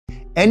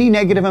Any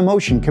negative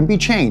emotion can be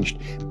changed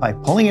by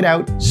pulling it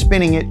out,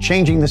 spinning it,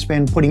 changing the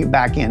spin, putting it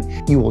back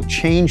in. You will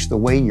change the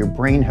way your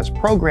brain has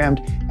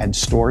programmed and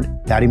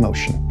stored that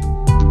emotion.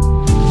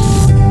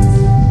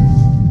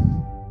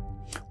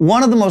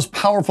 One of the most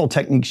powerful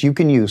techniques you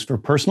can use for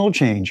personal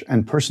change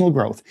and personal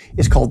growth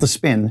is called the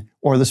spin,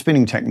 or the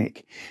spinning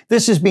technique.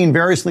 This has been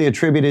variously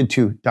attributed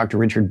to Dr.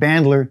 Richard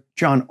Bandler,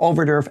 John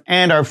Overdorf,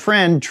 and our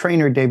friend,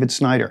 trainer David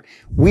Snyder.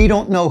 We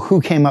don't know who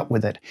came up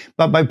with it,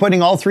 but by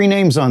putting all three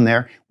names on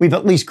there, we've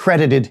at least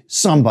credited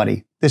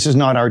somebody. This is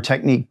not our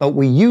technique, but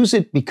we use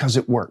it because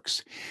it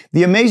works.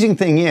 The amazing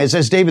thing is,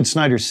 as David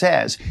Snyder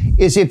says,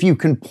 is if you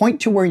can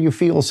point to where you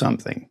feel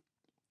something,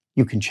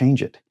 you can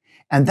change it.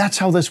 And that's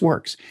how this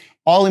works.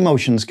 All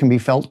emotions can be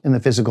felt in the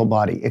physical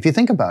body, if you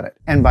think about it.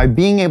 And by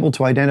being able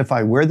to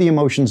identify where the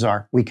emotions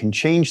are, we can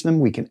change them,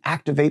 we can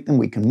activate them,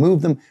 we can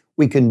move them,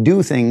 we can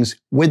do things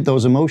with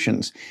those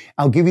emotions.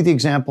 I'll give you the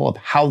example of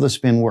how the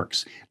spin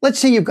works. Let's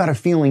say you've got a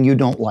feeling you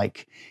don't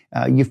like.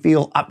 You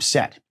feel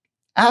upset.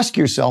 Ask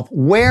yourself,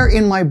 where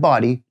in my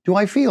body do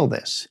I feel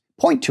this?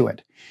 Point to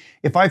it.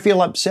 If I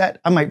feel upset,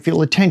 I might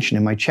feel a tension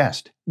in my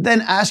chest. Then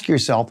ask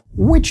yourself,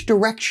 which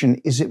direction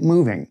is it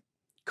moving?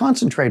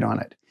 Concentrate on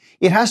it.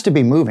 It has to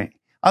be moving.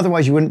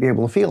 Otherwise, you wouldn't be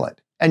able to feel it.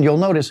 And you'll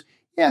notice,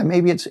 yeah,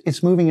 maybe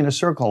it's moving in a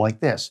circle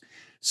like this.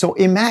 So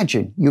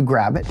imagine you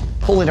grab it,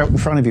 pull it out in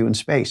front of you in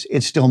space.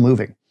 It's still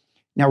moving.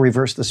 Now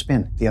reverse the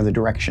spin the other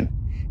direction.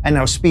 And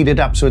now speed it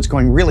up so it's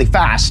going really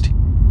fast.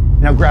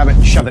 Now grab it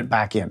and shove it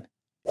back in.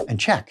 And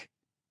check.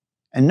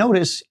 And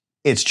notice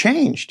it's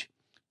changed.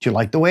 Do you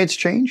like the way it's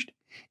changed?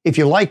 If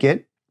you like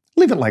it,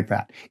 leave it like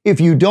that. If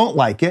you don't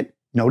like it,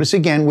 notice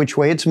again which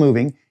way it's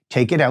moving.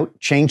 Take it out,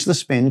 change the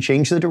spin,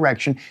 change the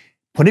direction,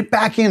 put it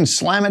back in,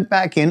 slam it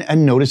back in,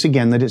 and notice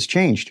again that it's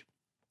changed.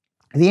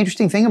 The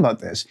interesting thing about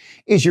this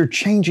is you're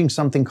changing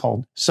something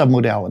called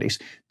submodalities,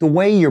 the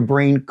way your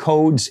brain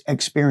codes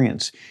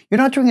experience. You're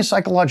not doing a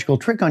psychological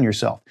trick on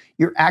yourself.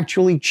 You're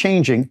actually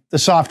changing the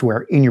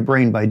software in your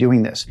brain by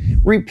doing this.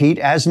 Repeat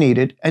as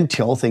needed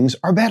until things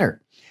are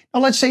better. Now,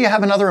 let's say you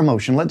have another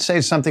emotion. Let's say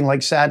it's something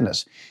like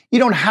sadness. You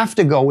don't have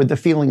to go with the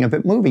feeling of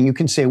it moving. You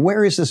can say,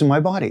 where is this in my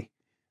body?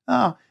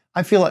 Oh,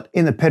 I feel it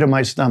in the pit of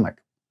my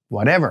stomach.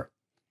 Whatever.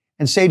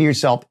 And say to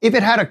yourself, if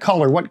it had a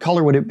color, what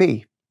color would it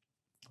be?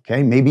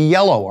 Okay, maybe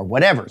yellow or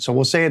whatever. So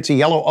we'll say it's a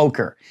yellow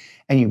ochre.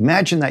 And you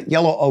imagine that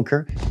yellow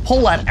ochre,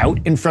 pull that out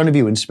in front of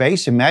you in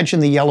space. Imagine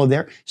the yellow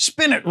there.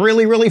 Spin it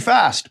really, really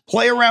fast.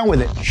 Play around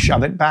with it.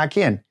 Shove it back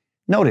in.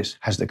 Notice,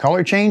 has the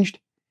color changed?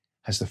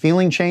 Has the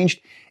feeling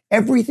changed?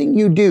 Everything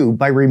you do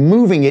by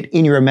removing it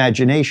in your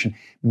imagination,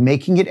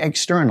 making it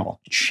external,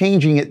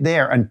 changing it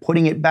there and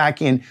putting it back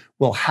in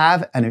will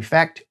have an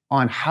effect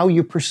on how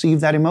you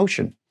perceive that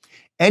emotion.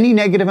 Any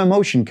negative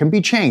emotion can be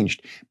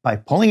changed by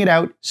pulling it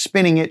out,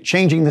 spinning it,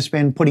 changing the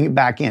spin, putting it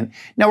back in.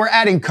 Now we're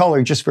adding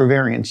color just for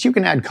variance. You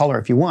can add color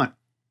if you want.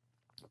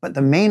 But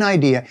the main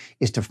idea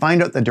is to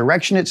find out the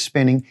direction it's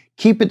spinning,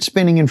 keep it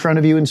spinning in front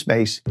of you in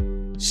space,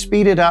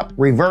 speed it up,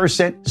 reverse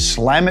it,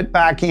 slam it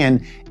back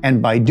in, and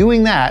by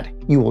doing that,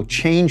 you will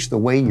change the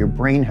way your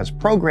brain has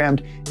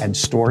programmed and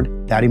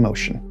stored that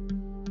emotion.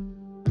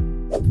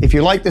 If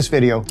you like this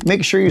video,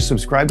 make sure you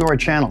subscribe to our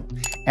channel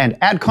and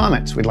add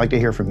comments. We'd like to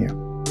hear from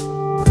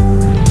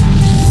you.